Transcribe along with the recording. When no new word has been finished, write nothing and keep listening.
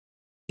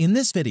In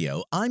this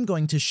video, I'm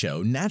going to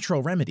show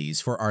natural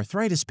remedies for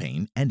arthritis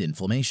pain and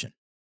inflammation.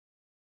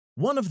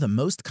 One of the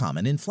most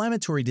common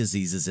inflammatory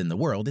diseases in the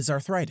world is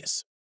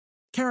arthritis.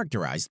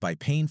 Characterized by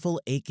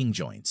painful, aching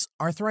joints,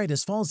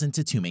 arthritis falls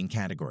into two main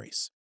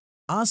categories: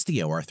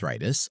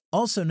 osteoarthritis,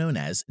 also known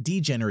as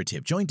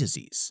degenerative joint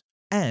disease,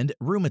 and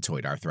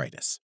rheumatoid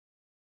arthritis.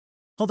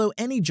 Although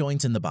any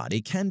joint in the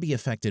body can be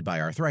affected by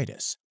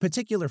arthritis,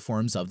 particular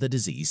forms of the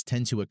disease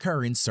tend to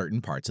occur in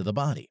certain parts of the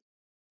body.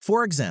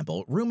 For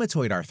example,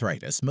 rheumatoid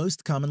arthritis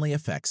most commonly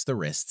affects the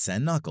wrists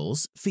and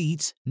knuckles,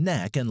 feet,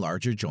 neck, and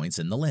larger joints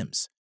in the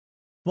limbs,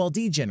 while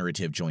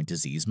degenerative joint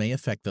disease may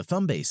affect the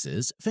thumb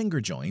bases,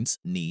 finger joints,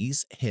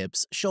 knees,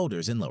 hips,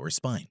 shoulders, and lower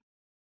spine.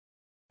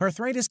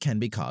 Arthritis can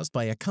be caused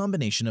by a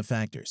combination of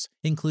factors,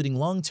 including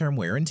long-term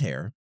wear and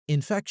tear,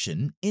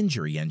 infection,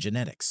 injury, and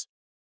genetics.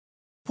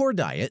 Poor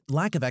diet,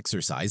 lack of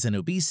exercise, and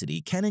obesity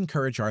can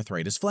encourage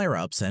arthritis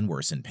flare-ups and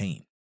worsen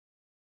pain.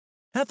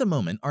 At the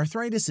moment,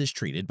 arthritis is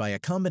treated by a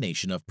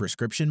combination of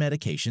prescription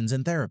medications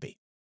and therapy.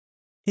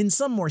 In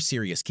some more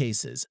serious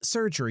cases,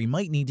 surgery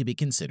might need to be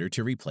considered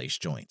to replace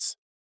joints.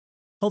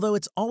 Although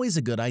it's always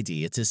a good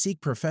idea to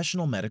seek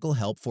professional medical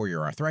help for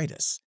your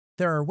arthritis,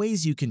 there are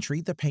ways you can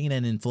treat the pain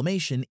and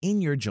inflammation in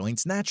your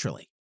joints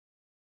naturally.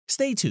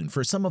 Stay tuned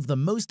for some of the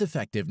most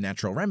effective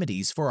natural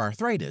remedies for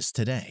arthritis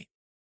today.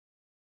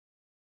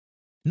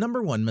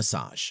 Number 1.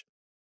 Massage.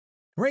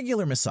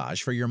 Regular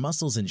massage for your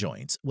muscles and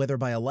joints, whether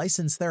by a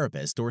licensed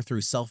therapist or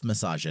through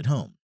self-massage at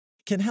home,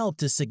 can help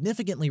to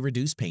significantly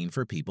reduce pain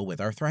for people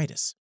with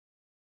arthritis.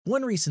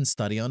 One recent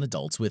study on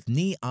adults with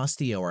knee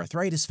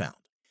osteoarthritis found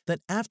that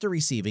after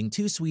receiving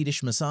 2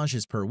 Swedish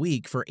massages per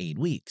week for 8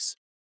 weeks,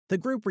 the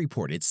group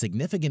reported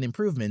significant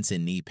improvements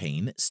in knee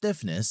pain,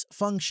 stiffness,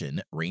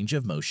 function, range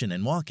of motion,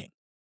 and walking,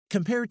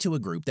 compared to a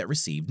group that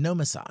received no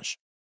massage.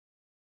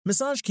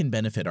 Massage can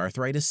benefit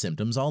arthritis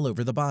symptoms all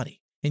over the body,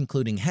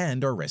 including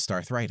hand or wrist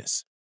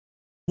arthritis.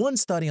 One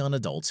study on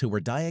adults who were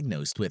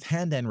diagnosed with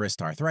hand and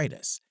wrist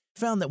arthritis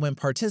found that when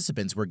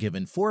participants were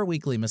given 4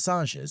 weekly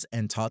massages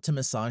and taught to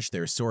massage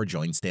their sore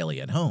joints daily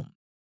at home,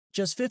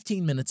 just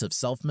 15 minutes of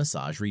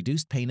self-massage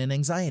reduced pain and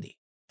anxiety,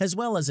 as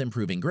well as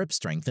improving grip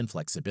strength and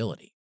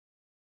flexibility.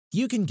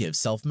 You can give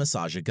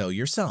self-massage a go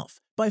yourself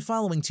by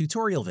following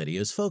tutorial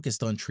videos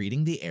focused on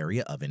treating the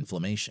area of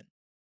inflammation.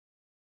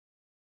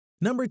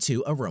 Number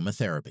 2.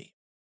 Aromatherapy.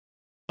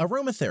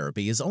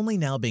 Aromatherapy is only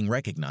now being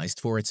recognized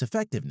for its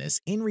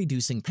effectiveness in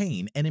reducing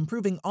pain and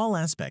improving all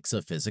aspects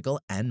of physical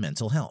and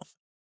mental health.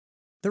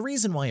 The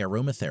reason why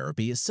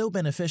aromatherapy is so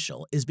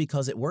beneficial is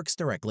because it works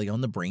directly on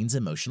the brain's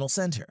emotional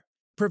center,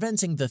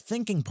 preventing the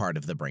thinking part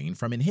of the brain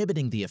from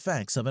inhibiting the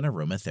effects of an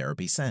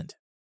aromatherapy scent.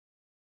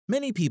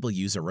 Many people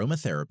use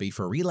aromatherapy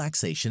for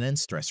relaxation and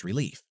stress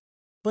relief,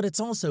 but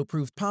it's also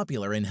proved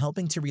popular in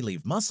helping to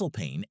relieve muscle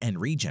pain and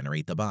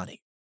regenerate the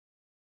body.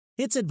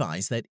 It's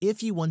advised that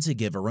if you want to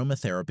give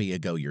aromatherapy a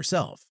go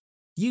yourself,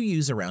 you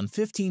use around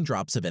 15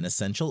 drops of an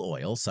essential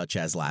oil such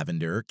as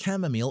lavender,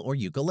 chamomile, or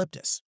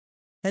eucalyptus,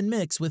 and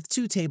mix with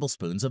 2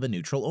 tablespoons of a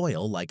neutral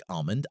oil like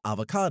almond,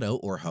 avocado,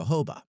 or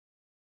jojoba.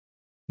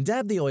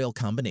 Dab the oil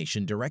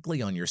combination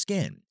directly on your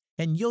skin,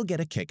 and you'll get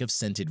a kick of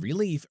scented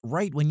relief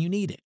right when you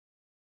need it.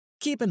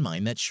 Keep in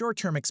mind that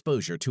short-term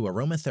exposure to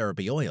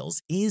aromatherapy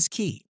oils is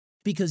key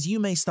because you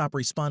may stop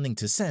responding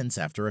to scents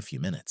after a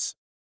few minutes.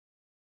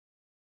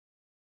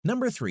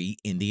 Number 3.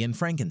 Indian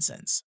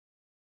frankincense.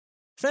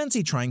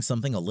 Fancy trying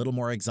something a little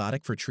more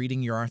exotic for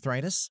treating your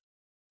arthritis?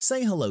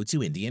 Say hello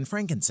to Indian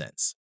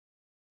frankincense.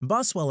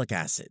 Boswellic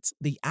acids,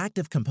 the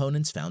active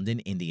components found in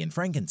Indian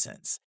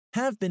frankincense,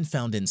 have been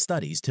found in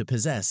studies to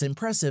possess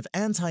impressive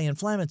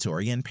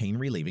anti-inflammatory and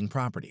pain-relieving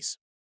properties.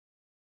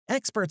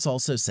 Experts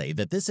also say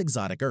that this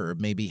exotic herb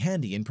may be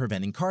handy in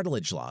preventing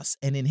cartilage loss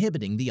and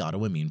inhibiting the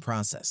autoimmune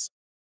process.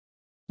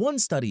 One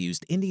study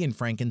used Indian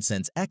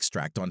frankincense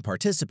extract on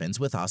participants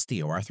with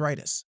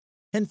osteoarthritis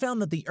and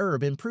found that the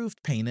herb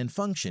improved pain and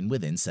function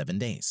within 7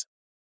 days.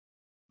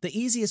 The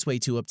easiest way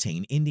to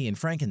obtain Indian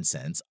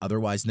frankincense,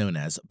 otherwise known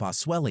as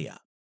Boswellia,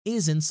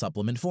 is in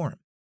supplement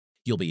form.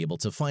 You'll be able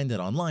to find it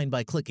online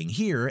by clicking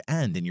here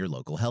and in your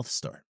local health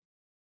store.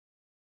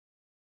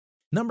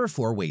 Number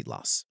 4. Weight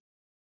loss.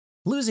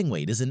 Losing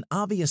weight is an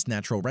obvious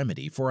natural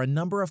remedy for a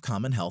number of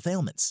common health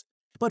ailments.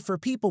 But for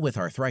people with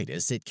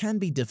arthritis, it can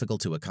be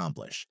difficult to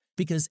accomplish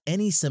because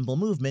any simple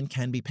movement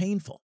can be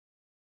painful.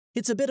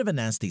 It's a bit of a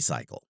nasty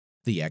cycle.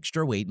 The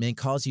extra weight may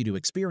cause you to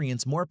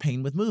experience more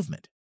pain with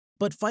movement,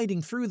 but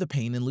fighting through the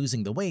pain and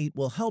losing the weight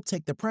will help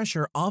take the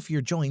pressure off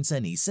your joints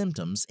and knee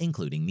symptoms,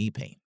 including knee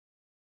pain.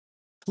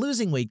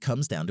 Losing weight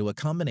comes down to a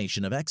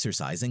combination of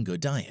exercise and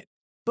good diet,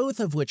 both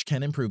of which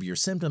can improve your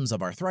symptoms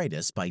of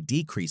arthritis by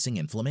decreasing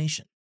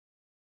inflammation.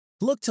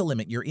 Look to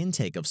limit your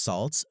intake of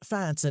salts,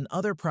 fats, and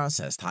other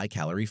processed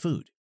high-calorie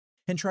food,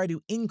 and try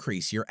to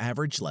increase your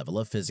average level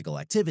of physical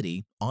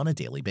activity on a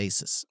daily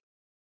basis.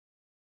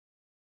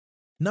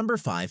 Number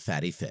 5.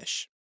 Fatty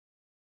fish.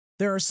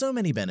 There are so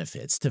many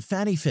benefits to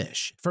fatty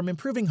fish, from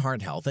improving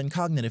heart health and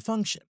cognitive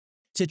function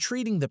to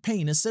treating the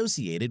pain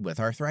associated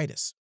with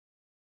arthritis.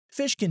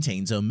 Fish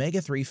contains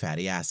omega-3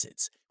 fatty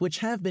acids, which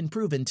have been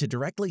proven to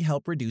directly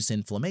help reduce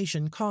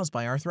inflammation caused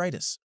by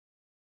arthritis.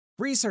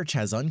 Research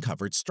has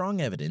uncovered strong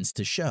evidence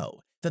to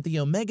show that the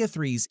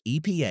omega-3s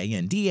EPA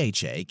and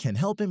DHA can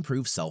help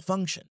improve cell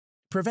function,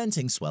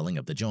 preventing swelling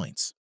of the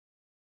joints.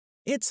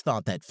 It's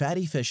thought that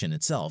fatty fish in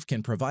itself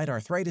can provide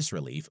arthritis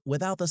relief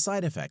without the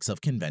side effects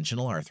of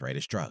conventional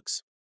arthritis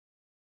drugs.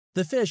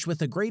 The fish with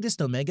the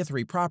greatest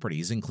omega-3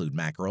 properties include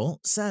mackerel,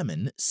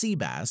 salmon, sea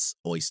bass,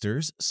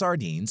 oysters,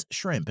 sardines,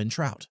 shrimp, and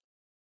trout.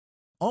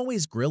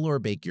 Always grill or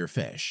bake your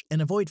fish and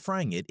avoid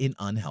frying it in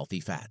unhealthy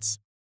fats.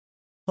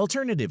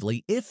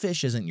 Alternatively, if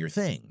fish isn't your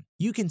thing,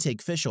 you can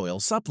take fish oil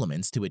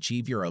supplements to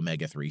achieve your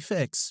omega-3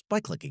 fix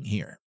by clicking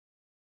here.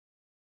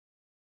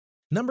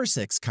 Number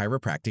 6.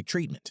 Chiropractic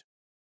treatment.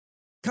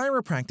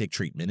 Chiropractic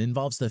treatment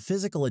involves the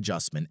physical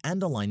adjustment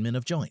and alignment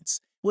of joints,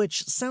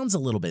 which sounds a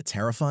little bit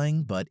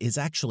terrifying but is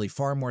actually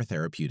far more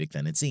therapeutic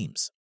than it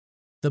seems.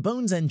 The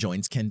bones and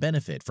joints can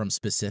benefit from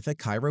specific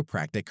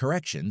chiropractic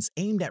corrections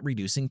aimed at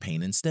reducing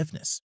pain and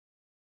stiffness.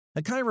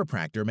 A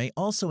chiropractor may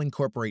also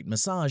incorporate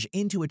massage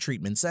into a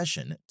treatment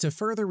session to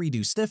further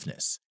reduce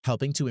stiffness,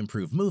 helping to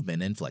improve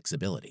movement and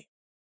flexibility.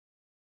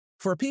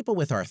 For people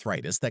with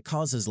arthritis that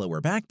causes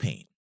lower back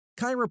pain,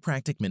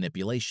 chiropractic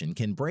manipulation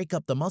can break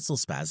up the muscle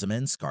spasm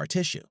and scar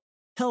tissue,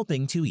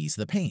 helping to ease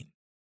the pain.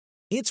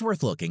 It's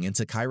worth looking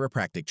into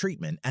chiropractic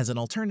treatment as an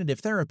alternative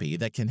therapy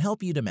that can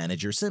help you to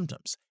manage your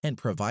symptoms and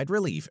provide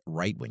relief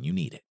right when you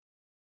need it.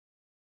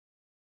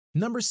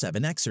 Number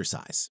 7.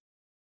 Exercise.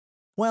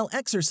 While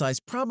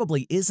exercise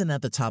probably isn't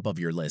at the top of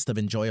your list of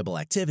enjoyable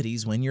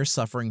activities when you're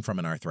suffering from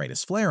an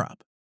arthritis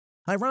flare-up,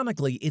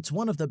 ironically, it's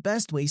one of the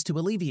best ways to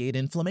alleviate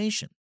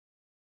inflammation.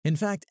 In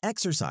fact,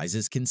 exercise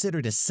is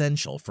considered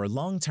essential for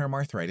long-term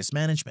arthritis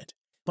management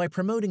by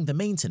promoting the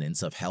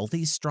maintenance of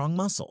healthy, strong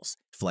muscles,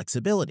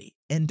 flexibility,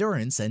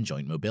 endurance, and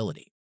joint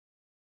mobility.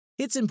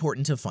 It's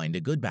important to find a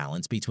good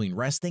balance between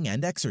resting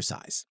and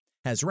exercise,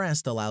 as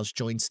rest allows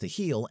joints to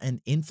heal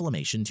and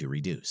inflammation to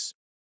reduce.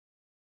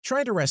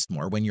 Try to rest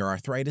more when your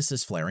arthritis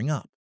is flaring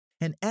up,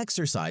 and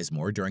exercise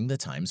more during the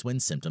times when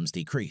symptoms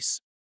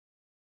decrease.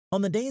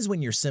 On the days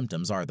when your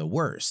symptoms are the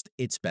worst,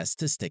 it's best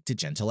to stick to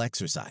gentle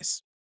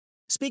exercise.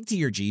 Speak to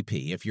your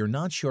GP if you're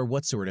not sure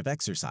what sort of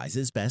exercise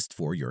is best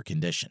for your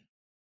condition.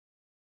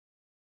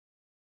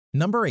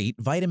 Number 8.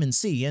 Vitamin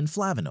C and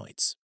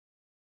flavonoids.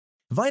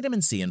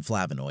 Vitamin C and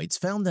flavonoids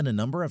found in a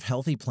number of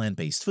healthy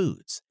plant-based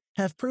foods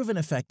have proven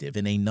effective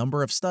in a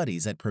number of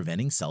studies at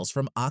preventing cells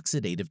from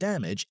oxidative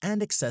damage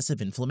and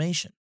excessive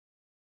inflammation.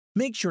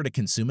 Make sure to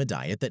consume a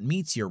diet that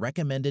meets your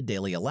recommended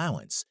daily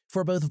allowance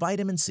for both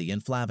vitamin C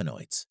and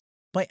flavonoids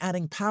by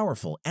adding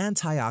powerful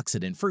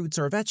antioxidant fruits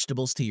or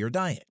vegetables to your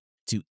diet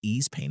to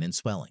ease pain and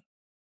swelling.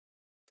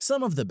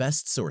 Some of the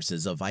best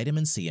sources of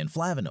vitamin C and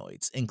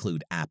flavonoids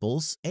include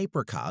apples,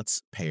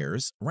 apricots,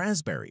 pears,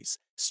 raspberries,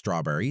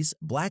 strawberries,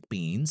 black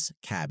beans,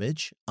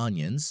 cabbage,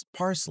 onions,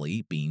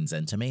 parsley, beans,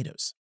 and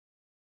tomatoes.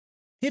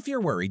 If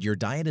you're worried your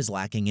diet is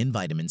lacking in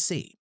vitamin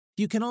C,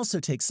 you can also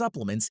take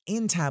supplements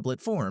in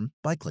tablet form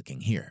by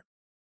clicking here.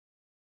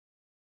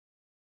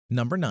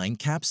 Number 9.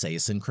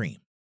 Capsaicin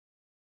cream.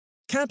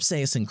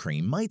 Capsaicin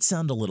cream might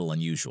sound a little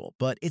unusual,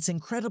 but it's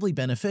incredibly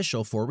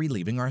beneficial for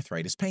relieving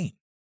arthritis pain.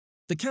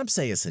 The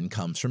capsaicin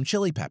comes from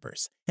chili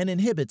peppers and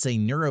inhibits a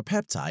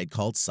neuropeptide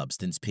called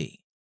substance P,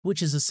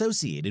 which is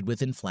associated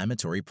with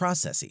inflammatory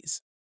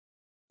processes.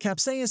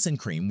 Capsaicin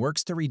cream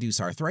works to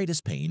reduce arthritis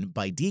pain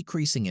by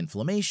decreasing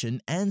inflammation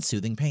and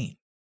soothing pain.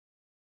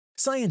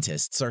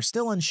 Scientists are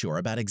still unsure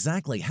about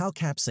exactly how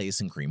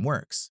capsaicin cream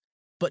works,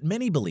 but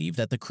many believe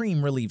that the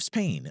cream relieves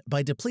pain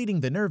by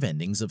depleting the nerve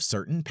endings of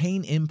certain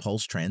pain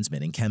impulse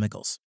transmitting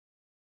chemicals.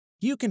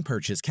 You can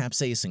purchase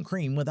capsaicin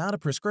cream without a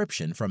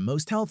prescription from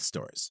most health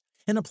stores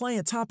and apply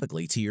it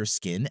topically to your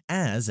skin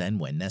as and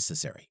when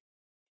necessary.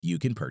 You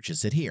can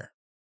purchase it here.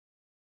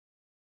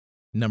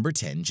 Number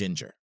 10.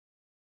 Ginger.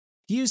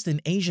 Used in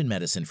Asian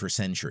medicine for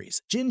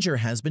centuries, ginger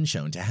has been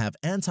shown to have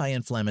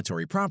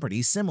anti-inflammatory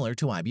properties similar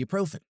to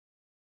ibuprofen.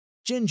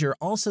 Ginger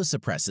also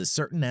suppresses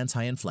certain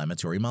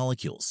anti-inflammatory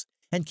molecules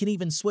and can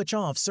even switch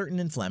off certain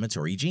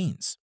inflammatory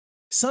genes.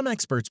 Some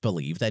experts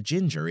believe that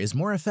ginger is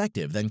more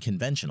effective than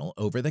conventional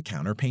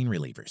over-the-counter pain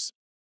relievers.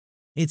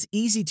 It's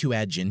easy to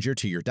add ginger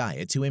to your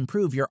diet to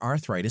improve your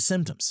arthritis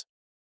symptoms.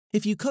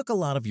 If you cook a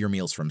lot of your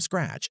meals from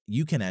scratch,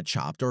 you can add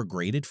chopped or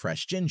grated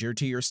fresh ginger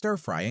to your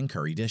stir-fry and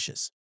curry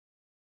dishes.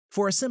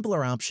 For a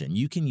simpler option,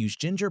 you can use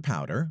ginger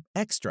powder,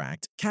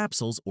 extract,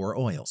 capsules, or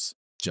oils.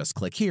 Just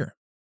click here.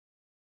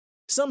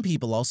 Some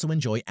people also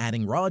enjoy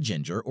adding raw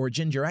ginger or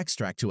ginger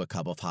extract to a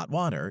cup of hot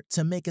water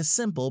to make a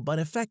simple but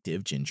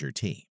effective ginger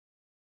tea.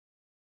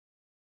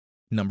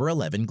 Number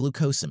 11.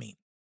 Glucosamine.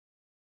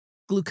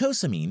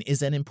 Glucosamine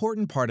is an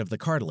important part of the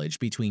cartilage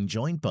between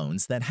joint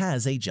bones that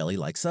has a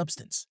jelly-like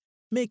substance,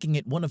 making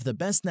it one of the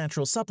best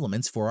natural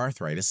supplements for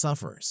arthritis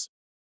sufferers.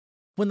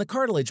 When the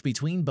cartilage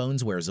between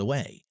bones wears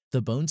away,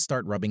 the bones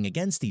start rubbing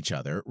against each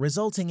other,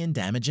 resulting in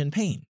damage and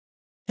pain,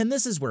 and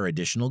this is where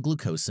additional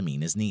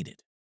glucosamine is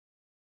needed.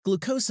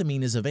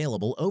 Glucosamine is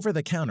available over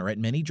the counter at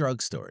many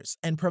drugstores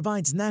and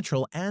provides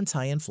natural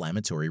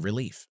anti-inflammatory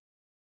relief.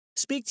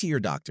 Speak to your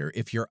doctor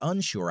if you're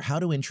unsure how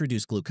to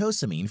introduce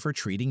glucosamine for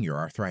treating your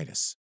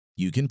arthritis.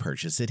 You can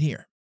purchase it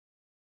here.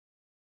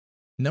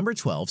 Number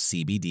 12.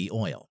 CBD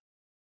oil.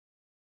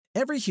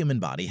 Every human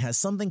body has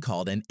something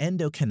called an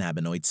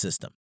endocannabinoid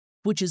system,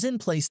 which is in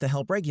place to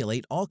help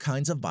regulate all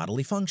kinds of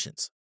bodily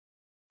functions.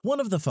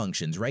 One of the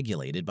functions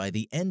regulated by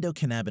the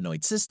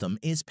endocannabinoid system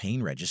is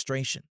pain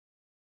registration.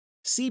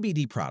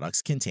 CBD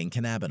products contain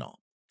cannabinol,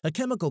 a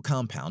chemical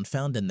compound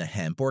found in the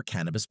hemp or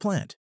cannabis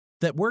plant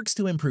that works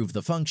to improve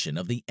the function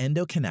of the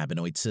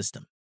endocannabinoid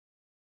system.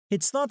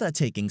 It's thought that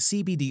taking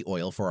CBD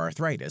oil for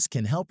arthritis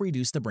can help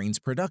reduce the brain's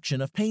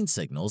production of pain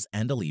signals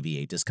and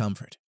alleviate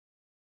discomfort.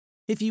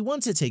 If you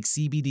want to take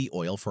CBD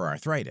oil for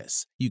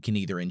arthritis, you can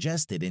either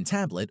ingest it in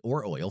tablet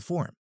or oil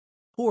form,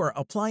 or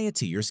apply it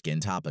to your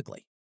skin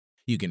topically.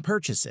 You can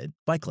purchase it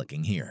by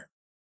clicking here.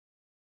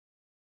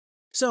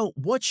 So,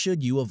 what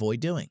should you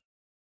avoid doing?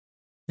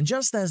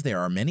 Just as there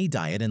are many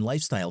diet and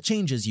lifestyle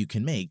changes you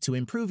can make to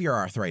improve your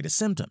arthritis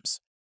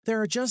symptoms,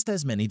 there are just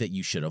as many that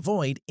you should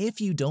avoid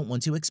if you don't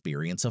want to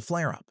experience a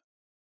flare-up.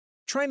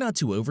 Try not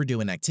to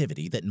overdo an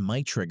activity that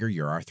might trigger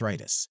your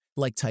arthritis,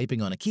 like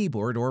typing on a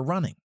keyboard or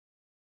running.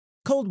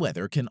 Cold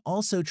weather can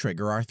also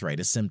trigger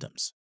arthritis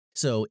symptoms,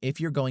 so if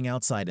you're going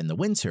outside in the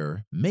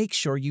winter, make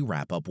sure you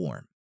wrap up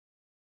warm.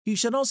 You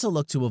should also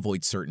look to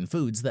avoid certain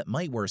foods that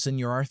might worsen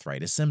your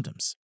arthritis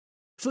symptoms.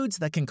 Foods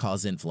that can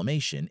cause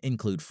inflammation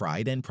include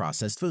fried and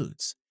processed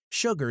foods,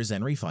 sugars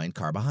and refined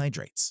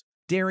carbohydrates,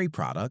 dairy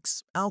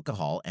products,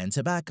 alcohol and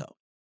tobacco,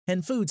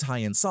 and foods high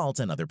in salt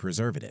and other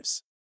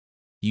preservatives.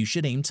 You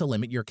should aim to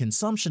limit your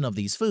consumption of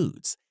these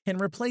foods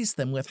and replace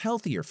them with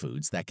healthier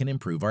foods that can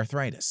improve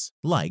arthritis,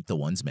 like the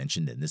ones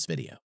mentioned in this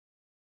video.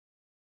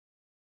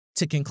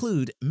 To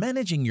conclude,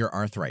 managing your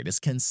arthritis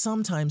can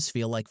sometimes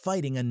feel like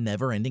fighting a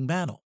never-ending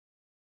battle.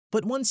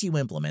 But once you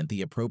implement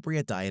the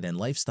appropriate diet and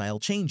lifestyle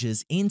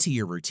changes into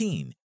your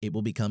routine, it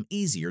will become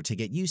easier to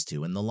get used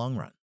to in the long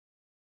run.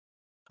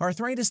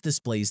 Arthritis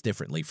displays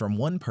differently from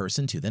one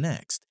person to the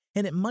next,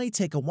 and it might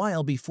take a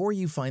while before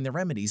you find the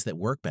remedies that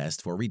work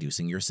best for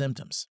reducing your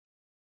symptoms.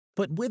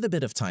 But with a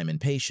bit of time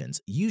and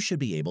patience, you should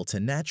be able to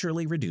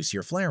naturally reduce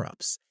your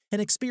flare-ups and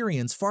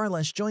experience far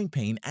less joint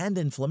pain and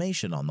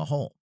inflammation on the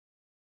whole.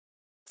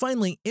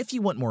 Finally, if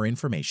you want more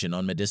information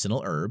on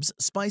medicinal herbs,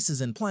 spices,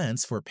 and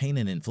plants for pain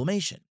and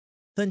inflammation,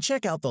 then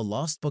check out the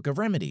Lost Book of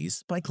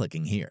Remedies by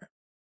clicking here.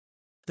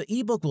 The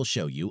ebook will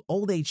show you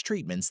old age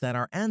treatments that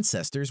our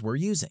ancestors were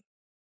using.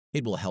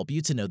 It will help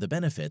you to know the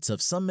benefits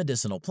of some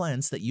medicinal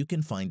plants that you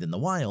can find in the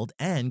wild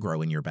and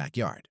grow in your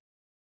backyard.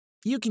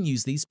 You can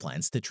use these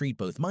plants to treat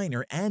both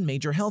minor and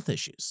major health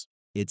issues.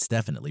 It's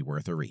definitely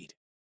worth a read.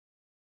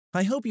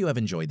 I hope you have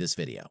enjoyed this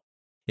video.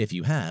 If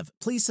you have,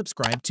 please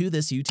subscribe to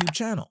this YouTube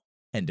channel,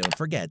 and don't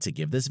forget to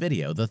give this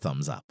video the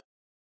thumbs up.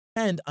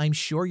 And I'm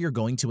sure you're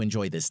going to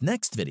enjoy this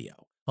next video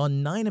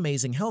on 9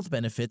 amazing health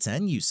benefits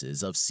and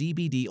uses of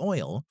CBD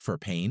oil for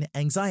pain,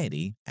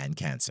 anxiety, and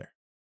cancer.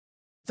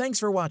 Thanks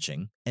for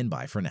watching, and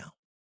bye for now.